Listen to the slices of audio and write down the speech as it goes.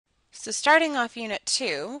So starting off Unit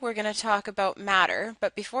 2, we're going to talk about matter,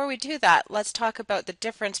 but before we do that, let's talk about the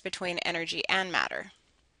difference between energy and matter.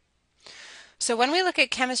 So when we look at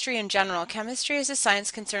chemistry in general, chemistry is a science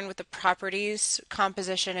concerned with the properties,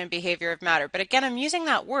 composition, and behavior of matter. But again, I'm using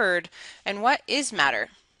that word, and what is matter?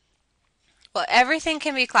 Well, everything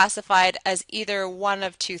can be classified as either one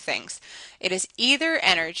of two things. It is either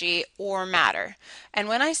energy or matter. And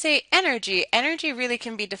when I say energy, energy really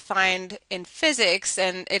can be defined in physics,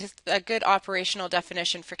 and it is a good operational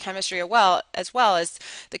definition for chemistry as well as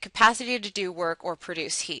the capacity to do work or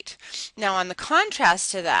produce heat. Now, on the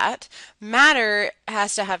contrast to that, matter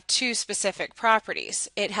has to have two specific properties.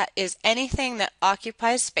 It is anything that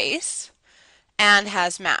occupies space and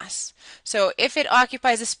has mass. So if it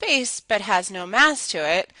occupies a space but has no mass to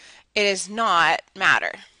it, it is not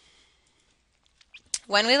matter.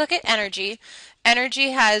 When we look at energy,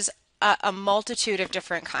 energy has a multitude of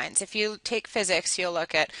different kinds. If you take physics, you'll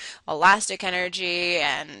look at elastic energy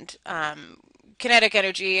and kinetic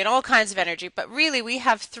energy and all kinds of energy, but really we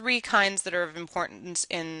have three kinds that are of importance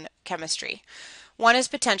in chemistry. One is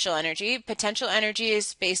potential energy. Potential energy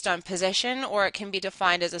is based on position, or it can be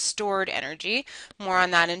defined as a stored energy. More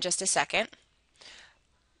on that in just a second.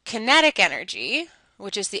 Kinetic energy,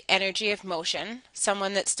 which is the energy of motion.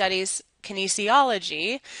 Someone that studies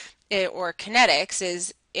kinesiology or kinetics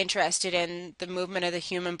is interested in the movement of the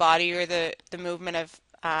human body or the movement of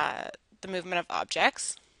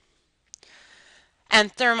objects. And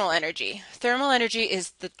thermal energy. Thermal energy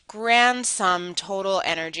is the grand sum total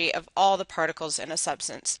energy of all the particles in a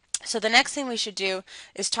substance. So the next thing we should do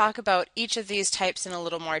is talk about each of these types in a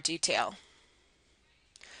little more detail.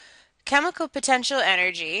 Chemical potential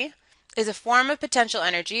energy is a form of potential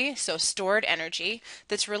energy, so stored energy,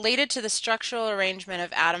 that's related to the structural arrangement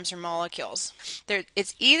of atoms or molecules.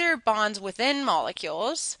 It's either bonds within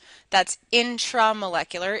molecules, that's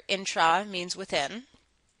intramolecular, intra means within,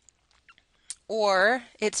 or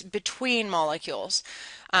it's between molecules.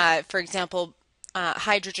 For example,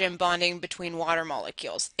 hydrogen bonding between water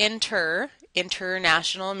molecules.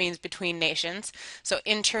 International means between nations, so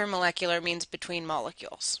intermolecular means between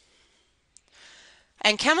molecules.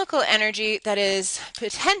 And chemical energy that is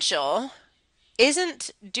potential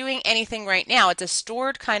isn't doing anything right now. It's a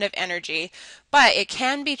stored kind of energy, but it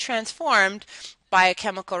can be transformed by a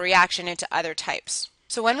chemical reaction into other types.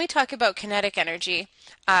 So when we talk about kinetic energy,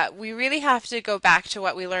 we really have to go back to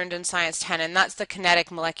what we learned in Science 10, and that's the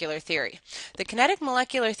kinetic molecular theory. The kinetic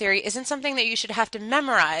molecular theory isn't something that you should have to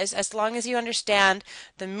memorize as long as you understand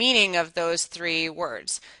the meaning of those three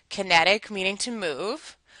words. Kinetic meaning to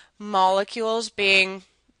move, molecules being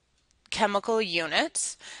chemical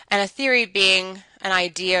units, and a theory being an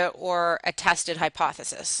idea or a tested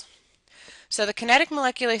hypothesis. So the kinetic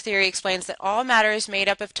molecular theory explains that all matter is made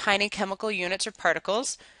up of tiny chemical units or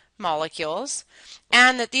particles, molecules,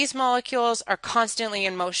 and that these molecules are constantly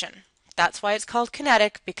in motion. That's why it's called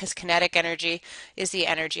kinetic, because kinetic energy is the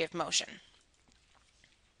energy of motion.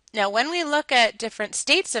 Now when we look at different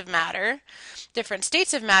states of matter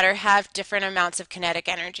have different amounts of kinetic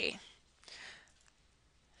energy.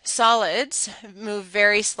 Solids move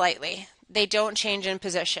very slightly. They don't change in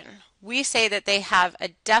position. We say that they have a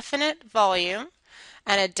definite volume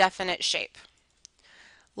and a definite shape.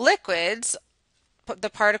 Liquids, the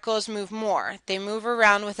particles move more. They move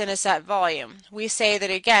around within a set volume. We say that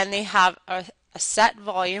again they have a set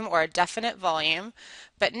volume or a definite volume,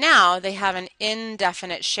 but now they have an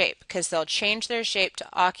indefinite shape because they'll change their shape to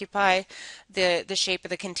occupy the shape of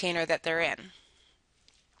the container that they're in.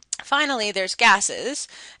 Finally, there's gases,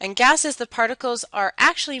 and gases, the particles are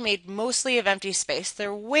actually made mostly of empty space.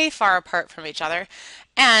 They're way far apart from each other,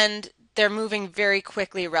 and they're moving very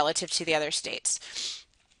quickly relative to the other states.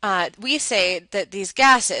 We say that these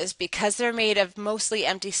gases, because they're made of mostly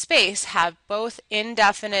empty space, have both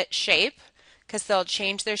indefinite shape, because they'll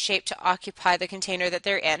change their shape to occupy the container that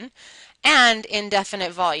they're in, and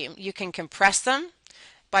indefinite volume. You can compress them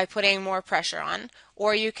by putting more pressure on,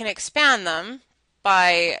 or you can expand them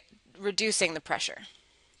by reducing the pressure.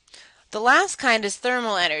 The last kind is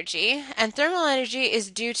thermal energy, and thermal energy is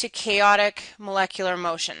due to chaotic molecular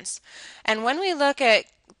motions. And when we look at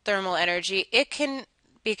thermal energy, it can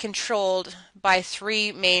be controlled by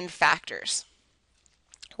three main factors.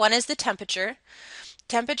 One is the temperature.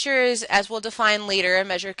 Temperature is, as we'll define later, a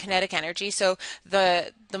measure of kinetic energy. So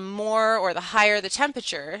the more or the higher the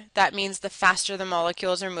temperature, that means the faster the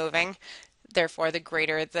molecules are moving, therefore the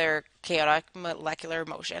greater their chaotic molecular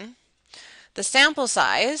motion. The sample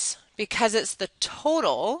size, because it's the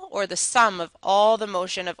total or the sum of all the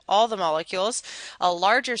motion of all the molecules, a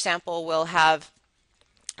larger sample will have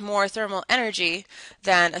more thermal energy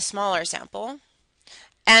than a smaller sample.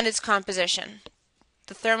 and its composition.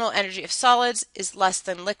 The thermal energy of solids is less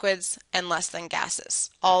than liquids and less than gases,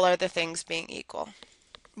 all other things being equal.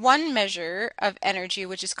 One measure of energy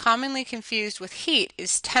which is commonly confused with heat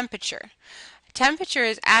is temperature. Temperature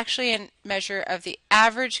is actually a measure of the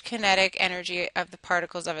average kinetic energy of the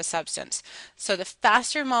particles of a substance. So the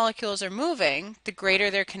faster molecules are moving, the greater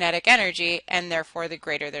their kinetic energy, and therefore the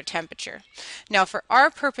greater their temperature. Now for our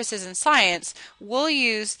purposes in science, we'll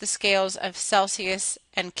use the scales of Celsius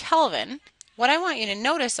and Kelvin. What I want you to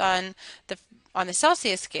notice on the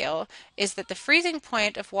Celsius scale is that the freezing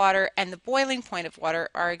point of water and the boiling point of water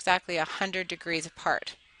are exactly 100 degrees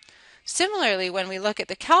apart. Similarly, when we look at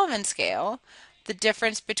the Kelvin scale, the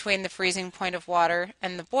difference between the freezing point of water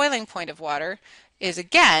and the boiling point of water is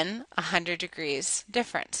again 100 degrees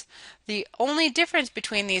difference. The only difference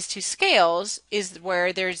between these two scales is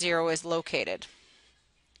where their zero is located.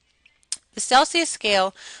 The Celsius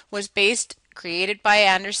scale was created by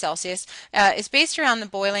Anders Celsius, is based around the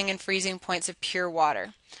boiling and freezing points of pure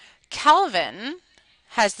water. Kelvin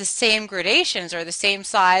has the same gradations or the same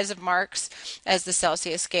size of marks as the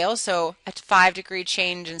Celsius scale, so a 5-degree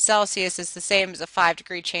change in Celsius is the same as a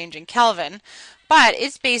 5-degree change in Kelvin, but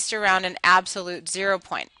it's based around an absolute 0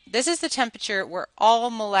 point. This is the temperature where all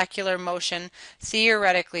molecular motion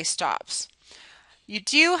theoretically stops. You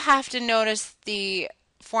do have to notice the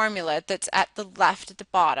formula that's at the left at the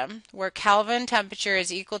bottom, where Kelvin temperature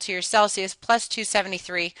is equal to your Celsius plus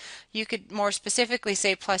 273. You could more specifically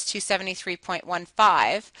say plus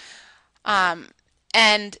 273.15.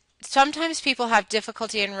 And sometimes people have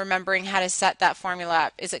difficulty in remembering how to set that formula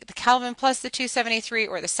up. Is it the Kelvin plus the 273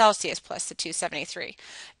 or the Celsius plus the 273?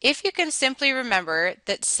 If you can simply remember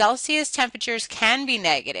that Celsius temperatures can be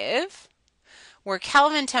negative, where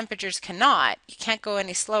Kelvin temperatures cannot, you can't go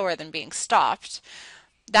any slower than being stopped,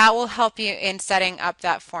 that will help you in setting up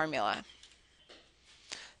that formula.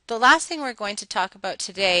 The last thing we're going to talk about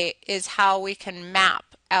today is how we can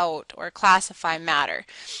map out or classify matter.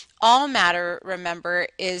 All matter, remember,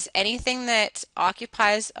 is anything that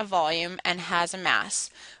occupies a volume and has a mass.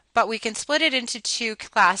 But we can split it into two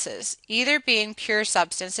classes, either being pure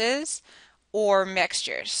substances or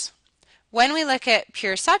mixtures. When we look at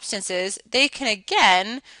pure substances, they can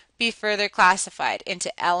again be further classified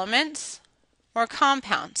into elements or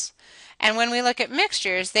compounds. And when we look at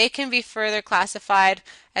mixtures, they can be further classified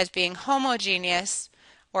as being homogeneous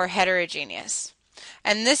or heterogeneous.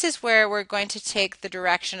 And this is where we're going to take the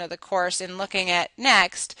direction of the course in looking at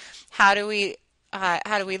next, how do we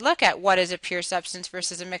look at what is a pure substance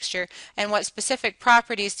versus a mixture, and what specific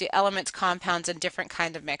properties do elements, compounds, and different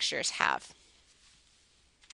kinds of mixtures have.